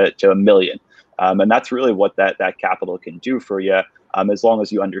to $1 million. And that's really what that capital can do for you, as long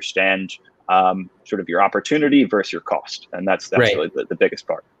as you understand sort of your opportunity versus your cost, and that's Right. really the biggest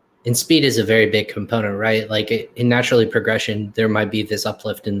part. And speed is a very big component, right? Like in naturally progression, there might be this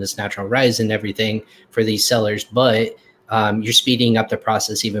uplift and this natural rise and everything for these sellers, but you're speeding up the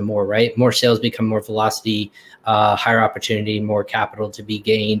process even more, right? More sales become more velocity, higher opportunity, more capital to be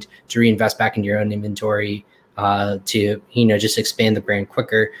gained to reinvest back in your own inventory, to just expand the brand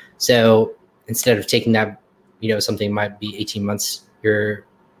quicker. So instead of taking that, something might be 18 months, you're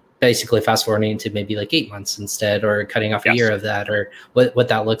basically fast forwarding to maybe like 8 months instead, or cutting off a year of that, or what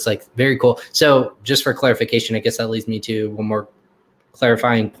that looks like. Very cool. So just for clarification, I guess that leads me to one more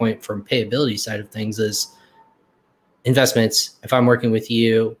clarifying point from Payability side of things is investments. If I'm working with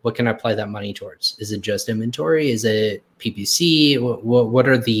you, what can I apply that money towards? Is it just inventory? Is it PPC? What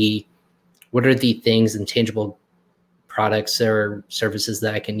are the things and tangible products or services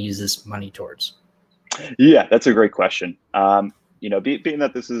that I can use this money towards? Yeah, that's a great question. Being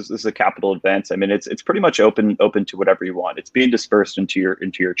that this is a capital advance, I mean, it's pretty much open to whatever you want. It's being dispersed into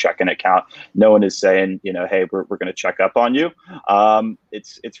your checking account. No one is saying, hey, we're going to check up on you.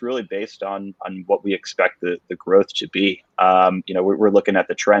 It's really based on what we expect the growth to be. We're looking at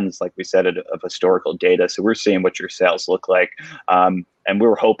the trends, like we said, of historical data. So we're seeing what your sales look like. And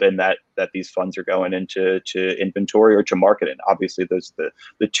we're hoping that these funds are going into inventory or to marketing. Obviously, those are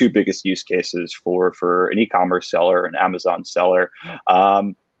the two biggest use cases for an e-commerce seller, an Amazon seller,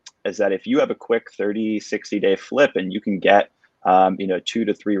 is that if you have a quick 30, 60-day flip and you can get 2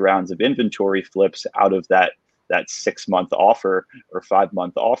 to 3 rounds of inventory flips out of that 6-month offer or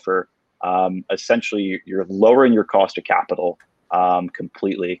 5-month offer, essentially you're lowering your cost of capital.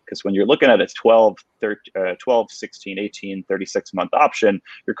 completely. Because when you're looking at a 12, 16, 18, 36-month option,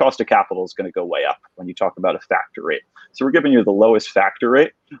 your cost of capital is going to go way up when you talk about a factor rate. So we're giving you the lowest factor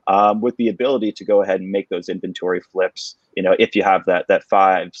rate with the ability to go ahead and make those inventory flips. If you have that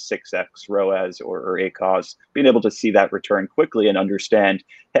 5-6x ROAS or ACOS, being able to see that return quickly and understand,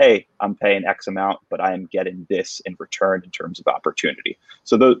 hey, I'm paying X amount, but I am getting this in return in terms of opportunity.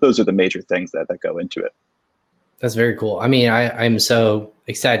 So those are the major things that go into it. That's very cool. I mean, I'm so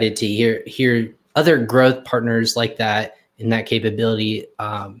excited to hear other growth partners like that in that capability,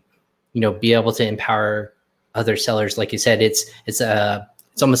 be able to empower other sellers. Like you said, it's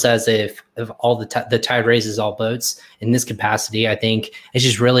almost as if all the tide raises all boats in this capacity. I think it's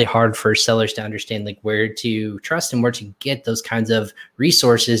just really hard for sellers to understand like where to trust and where to get those kinds of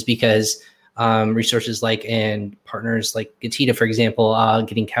resources, because resources like and partners like Getida, for example,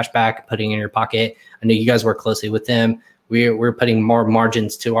 getting cash back, putting it in your pocket. I know you guys work closely with them. We're putting more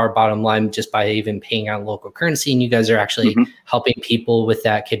margins to our bottom line just by even paying out local currency. And you guys are actually helping people with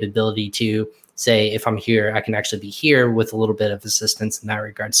that capability to say, if I'm here, I can actually be here with a little bit of assistance in that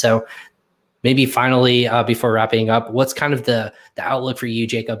regard. So maybe finally, before wrapping up, what's kind of the outlook for you,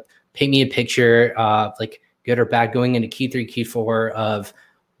 Jacob? Paint me a picture of like good or bad going into Q3, Q4 of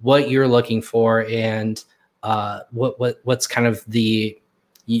what you're looking for, and what's kind of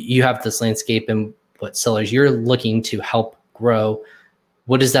you have this landscape and what sellers you're looking to help grow.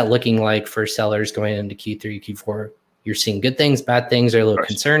 What is that looking like for sellers going into Q3, Q4? You're seeing good things, bad things, are a little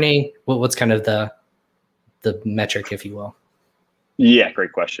concerning. What's kind of the metric, if you will? Yeah,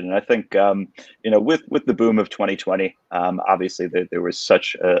 great question. And I think, with the boom of 2020, obviously there was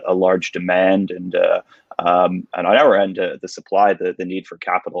such a large demand, and on our end, the supply, the need for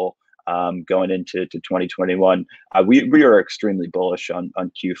capital going into 2021, we are extremely bullish on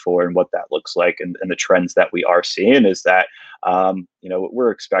Q4 and what that looks like, and the trends that we are seeing is that,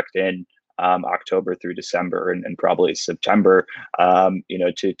 we're expecting October through December and probably September,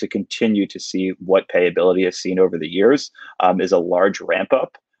 to continue to see what payability has seen over the years is a large ramp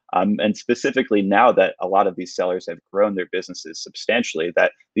up. And specifically now that a lot of these sellers have grown their businesses substantially,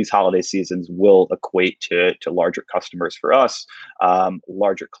 that these holiday seasons will equate to larger customers for us,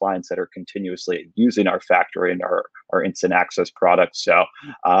 larger clients that are continuously using our factory and our instant access products. So,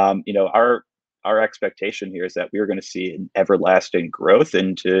 our expectation here is that we are going to see an everlasting growth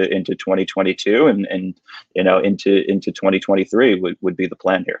into 2022 and into 2023 would be the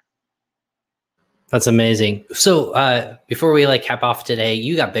plan here. That's amazing. So before we cap off today,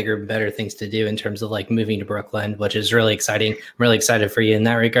 you got bigger, better things to do in terms of moving to Brooklyn, which is really exciting. I'm really excited for you in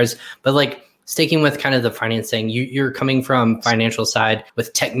that regards. But sticking with kind of the financing, you're coming from financial side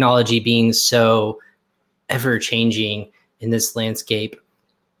with technology being so ever changing in this landscape.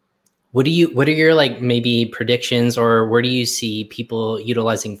 What are your maybe predictions, or where do you see people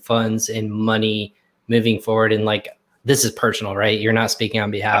utilizing funds and money moving forward? And this is personal, right? You're not speaking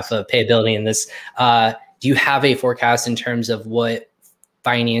on behalf of payability in this. Do you have a forecast in terms of what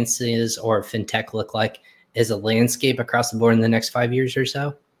finances or fintech look like as a landscape across the board in the next 5 years or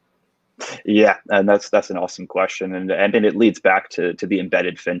so? Yeah, and that's an awesome question, and it leads back to the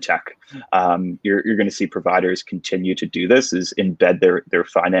embedded fintech. You're going to see providers continue to do this, is embed their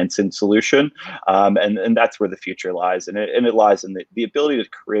financing solution, and that's where the future lies, and it lies in the ability to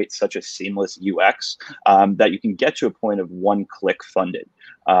create such a seamless UX that you can get to a point of one-click funded,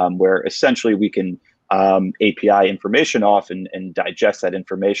 where essentially we can API information off and digest that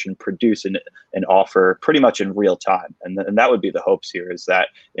information, produce an offer pretty much in real time. And that would be the hopes here, is that,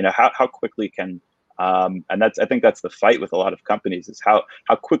 how quickly can, and I think that's the fight with a lot of companies, is how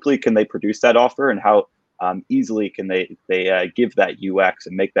quickly can they produce that offer, and how easily can they give that UX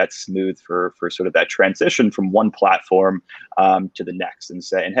and make that smooth for sort of that transition from one platform to the next, and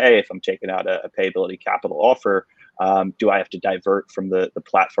saying, hey, if I'm taking out a payability capital offer, do I have to divert from the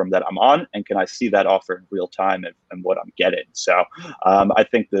platform that I'm on, and can I see that offer in real time and what I'm getting? So I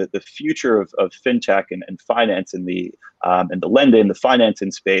think the future of fintech and finance in the lending, the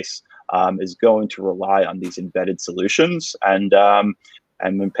financing space is going to rely on these embedded solutions, and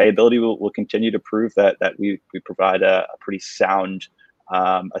when payability will continue to prove that we provide a pretty sound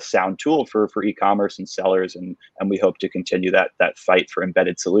tool for e-commerce and sellers, and we hope to continue that fight for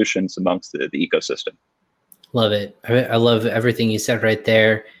embedded solutions amongst the ecosystem. Love it. I love everything you said right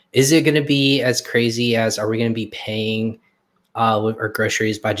there. Is it going to be as crazy as, are we going to be paying with our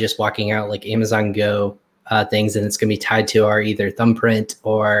groceries by just walking out like Amazon Go things, and it's going to be tied to our either thumbprint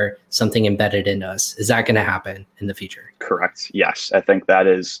or something embedded in us? Is that going to happen in the future? Correct. Yes, I think that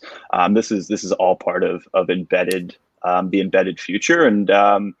is. This is all part of embedded, the embedded future, and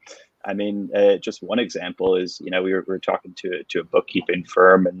I mean, just one example is, we were talking to a bookkeeping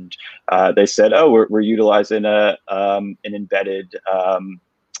firm, and they said, "Oh, we're utilizing an embedded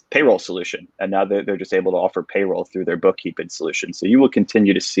payroll solution," and now they're just able to offer payroll through their bookkeeping solution. So you will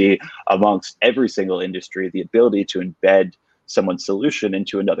continue to see amongst every single industry the ability to embed someone's solution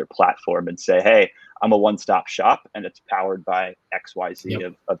into another platform and say, "Hey, I'm a one-stop shop, and it's powered by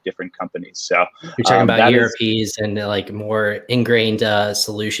XYZ of different companies." So you're talking about ERPs and like more ingrained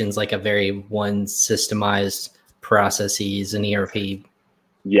solutions, like a very one systemized processes and ERP.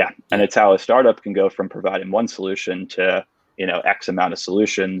 Yeah, and it's how a startup can go from providing one solution to X amount of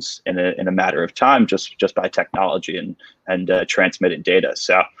solutions in a matter of time, just by technology and transmitting data.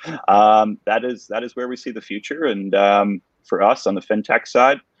 So that is where we see the future. And for us on the fintech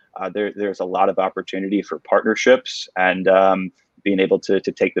side, there's a lot of opportunity for partnerships and being able to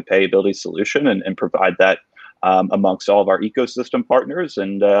take the payability solution and provide that amongst all of our ecosystem partners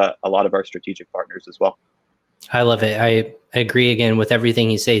and a lot of our strategic partners as well. I love it. I agree again with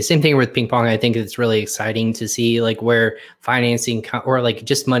everything you say. Same thing with Ping Pong. I think it's really exciting to see like where financing or like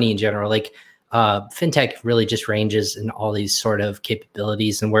just money in general, like fintech really just ranges in all these sort of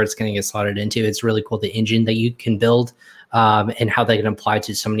capabilities and where it's going to get slotted into. It's really cool, the engine that you can build and how they can apply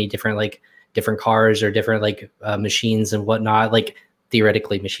to so many different cars or different machines and whatnot. Like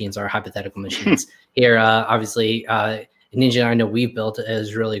theoretically machines are hypothetical machines. Here, obviously, an engine I know we've built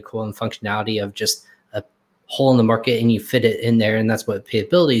is really cool in functionality of just hole in the market and you fit it in there, and that's what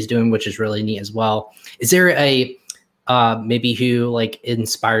Payability is doing, which is really neat as well. Is there a maybe who like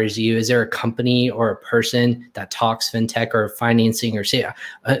inspires you? Is there a company or a person that talks fintech or financing or say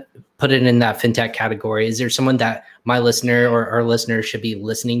put it in that fintech category? Is there someone that my listener or our listeners should be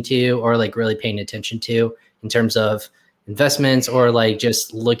listening to or like really paying attention to in terms of investments or like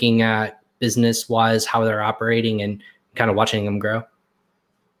just looking at business wise how they're operating and kind of watching them grow?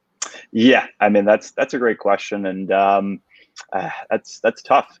 Yeah, I mean that's a great question, and that's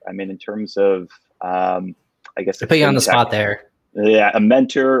tough. I mean, in terms of I guess I put you on the spot there. Yeah, a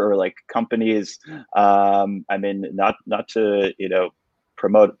mentor or like companies. I mean, not to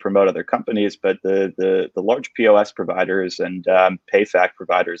promote other companies, but the large POS providers and PayFac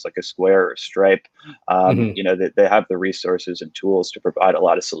providers like a Square or Stripe, they have the resources and tools to provide a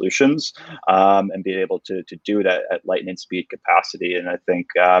lot of solutions and be able to do it at lightning speed capacity. And I think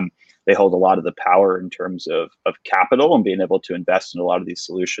they hold a lot of the power in terms of capital and being able to invest in a lot of these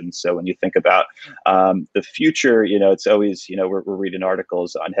solutions. So when you think about the future, it's always, we're reading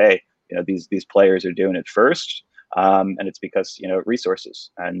articles on, hey, these players are doing it first. And it's because,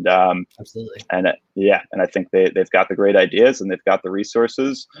 resources and, absolutely. And and I think they've got the great ideas and they've got the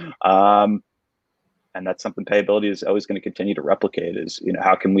resources. And that's something Payability is always going to continue to replicate is,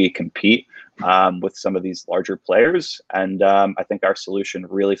 how can we compete with some of these larger players? And I think our solution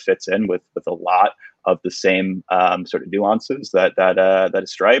really fits in with a lot of the same sort of nuances that a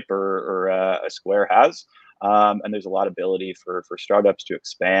Stripe or a Square has. And there's a lot of ability for startups to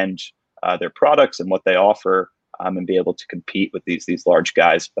expand their products and what they offer and be able to compete with these large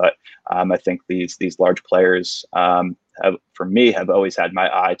guys. But I think these large players have always had my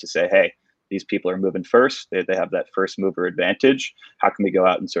eye to say, hey, these people are moving first. They have that first mover advantage. How can we go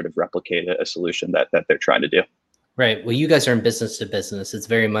out and sort of replicate a solution that they're trying to do? Right. Well, you guys are in business to business. It's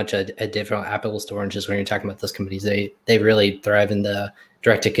very much a different apples to oranges when you're talking about those companies. They really thrive in the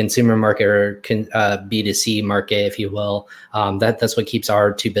direct to consumer market or B2C market, if you will. That's what keeps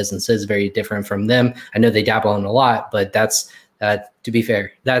our two businesses very different from them. I know they dabble in a lot, but that's to be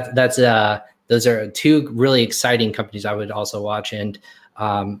fair. Those are two really exciting companies I would also watch. And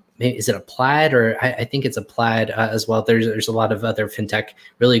is it a Plaid or I think it's a Plaid as well. There's a lot of other fintech,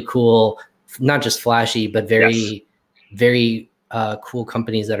 really cool, not just flashy, but very, very cool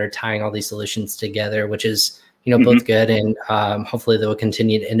companies that are tying all these solutions together, which is, both good. And hopefully they will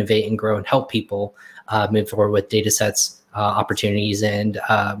continue to innovate and grow and help people move forward with data sets, opportunities, and,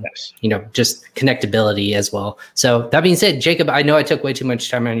 just connectability as well. So that being said, Jacob, I know I took way too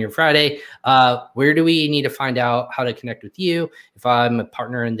much time on your Friday. Where do we need to find out how to connect with you? If I'm a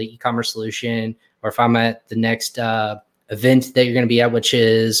partner in the e-commerce solution, or if I'm at the next event that you're going to be at, which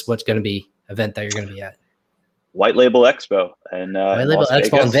is what's going to be event that you're going to be at? White Label Expo and White Label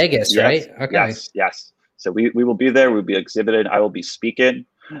Expo in Vegas, right? Okay. Yes. So we will be there. We'll be exhibiting. I will be speaking.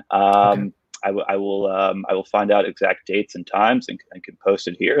 Okay. I will find out exact dates and times and can post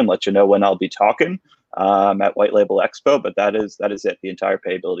it here and let you know when I'll be talking at White Label Expo. But that is it. The entire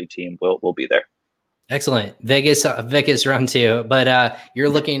Payability team will be there. Excellent. Vegas round 2. But you're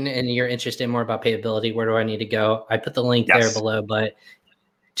looking and you're interested more about Payability. Where do I need to go? I put the link there below, but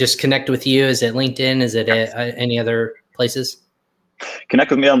just connect with you. Is it LinkedIn? Is it any other places?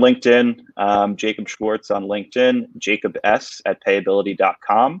 Connect with me on LinkedIn, Jacob Schwartz on LinkedIn, Jacob S at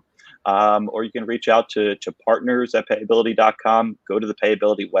payability.com. Or you can reach out to partners at payability.com, go to the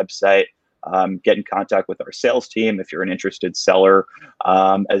Payability website, get in contact with our sales team if you're an interested seller.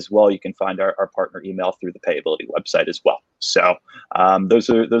 As well, you can find our partner email through the Payability website as well. So those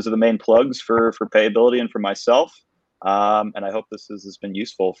are the main plugs for Payability and for myself. And I hope this has been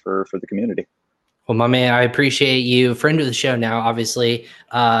useful for the community. Well, my man, I appreciate you, friend of the show now, obviously,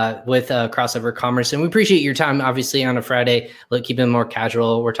 with Crossover Commerce. And we appreciate your time, obviously, on a Friday. Look, keep it more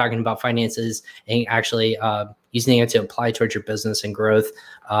casual. We're talking about finances and actually using it to apply towards your business and growth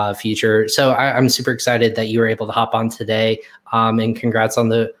future. So I'm super excited that you were able to hop on today. And congrats on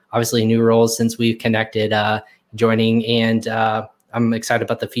the, obviously, new roles since we've connected, joining. And I'm excited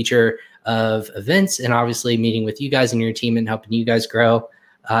about the future of events and obviously meeting with you guys and your team and helping you guys grow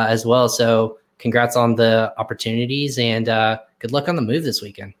as well. So congrats on the opportunities and good luck on the move this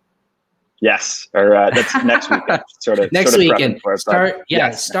weekend. Yes, or that's next weekend. Next weekend.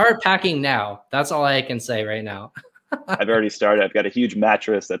 Start packing now. That's all I can say right now. I've already started. I've got a huge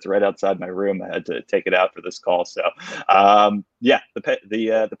mattress that's right outside my room. I had to take it out for this call. So the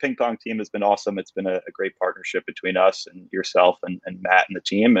ping pong team has been awesome. It's been a great partnership between us and yourself and Matt and the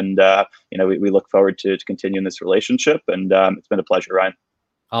team. And we look forward to continuing this relationship. And it's been a pleasure, Ryan.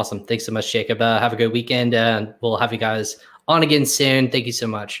 Awesome. Thanks so much, Jacob. Have a good weekend. And we'll have you guys on again soon. Thank you so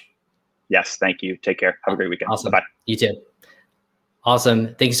much. Yes, thank you. Take care. Have a great weekend. Awesome. Bye. You too. Awesome.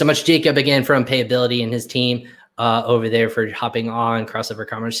 Thank you so much, Jacob, again from Payability and his team over there for hopping on Crossover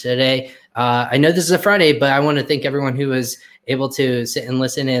Commerce today. I know this is a Friday, but I want to thank everyone who was able to sit and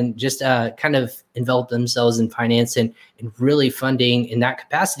listen and just kind of envelop themselves in finance and really funding in that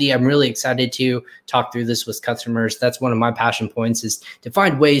capacity. I'm really excited to talk through this with customers. That's one of my passion points, is to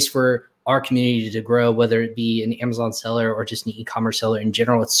find ways for our community to grow, whether it be an Amazon seller or just an e-commerce seller in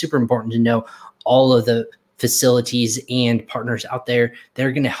general. It's super important to know all of the facilities and partners out there that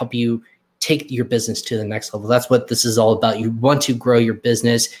are going to help you take your business to the next level. That's what this is all about. You want to grow your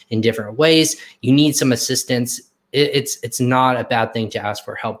business in different ways. You need some assistance. It's not a bad thing to ask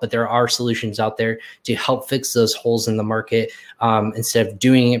for help, but there are solutions out there to help fix those holes in the market instead of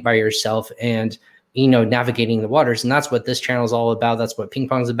doing it by yourself and navigating the waters. And that's what this channel is all about. That's what Ping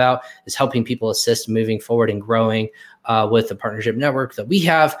Pong is about, is helping people assist moving forward and growing with the partnership network that we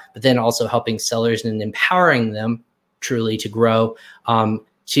have, but then also helping sellers and empowering them truly to grow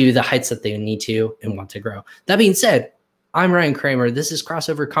to the heights that they need to and want to grow. That being said, I'm Ryan Kramer. This is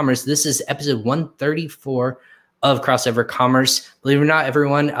Crossover Commerce. This is episode 134 of Crossover Commerce. Believe it or not,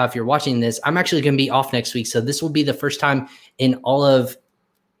 everyone, if you're watching this, I'm actually going to be off next week. So this will be the first time in all of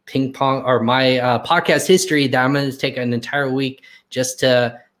Ping Pong or my podcast history that I'm going to take an entire week just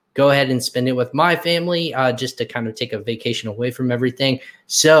to go ahead and spend it with my family, just to kind of take a vacation away from everything.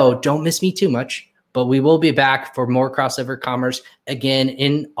 So don't miss me too much, but we will be back for more Crossover Commerce again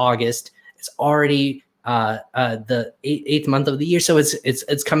in August. It's already the eighth month of the year, so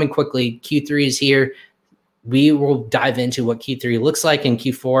it's coming quickly. Q3 is here. We will dive into what Q3 looks like in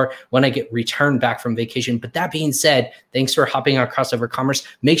Q4 when I get returned back from vacation. But that being said, thanks for hopping on Crossover Commerce.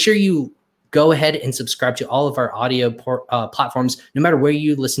 Make sure you go ahead and subscribe to all of our audio platforms, no matter where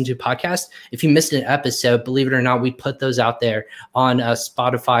you listen to podcasts. If you missed an episode, believe it or not, we put those out there on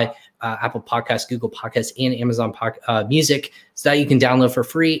Spotify, Apple Podcasts, Google Podcasts, and Amazon Music, so that you can download for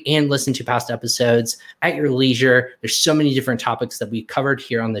free and listen to past episodes at your leisure. There's so many different topics that we covered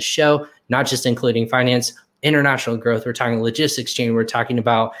here on the show, not just including finance, international growth. We're talking logistics chain. We're talking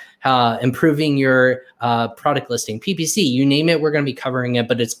about improving your product listing, PPC, you name it, we're going to be covering it,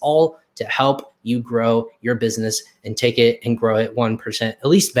 but it's all to help you grow your business and take it and grow it 1% at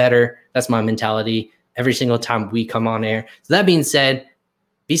least better. That's my mentality every single time we come on air. So that being said,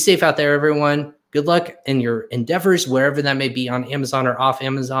 be safe out there, everyone. Good luck in your endeavors, wherever that may be, on Amazon or off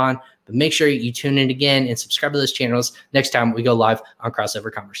Amazon. But make sure you tune in again and subscribe to those channels next time we go live on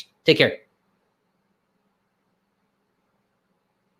Crossover Commerce. Take care.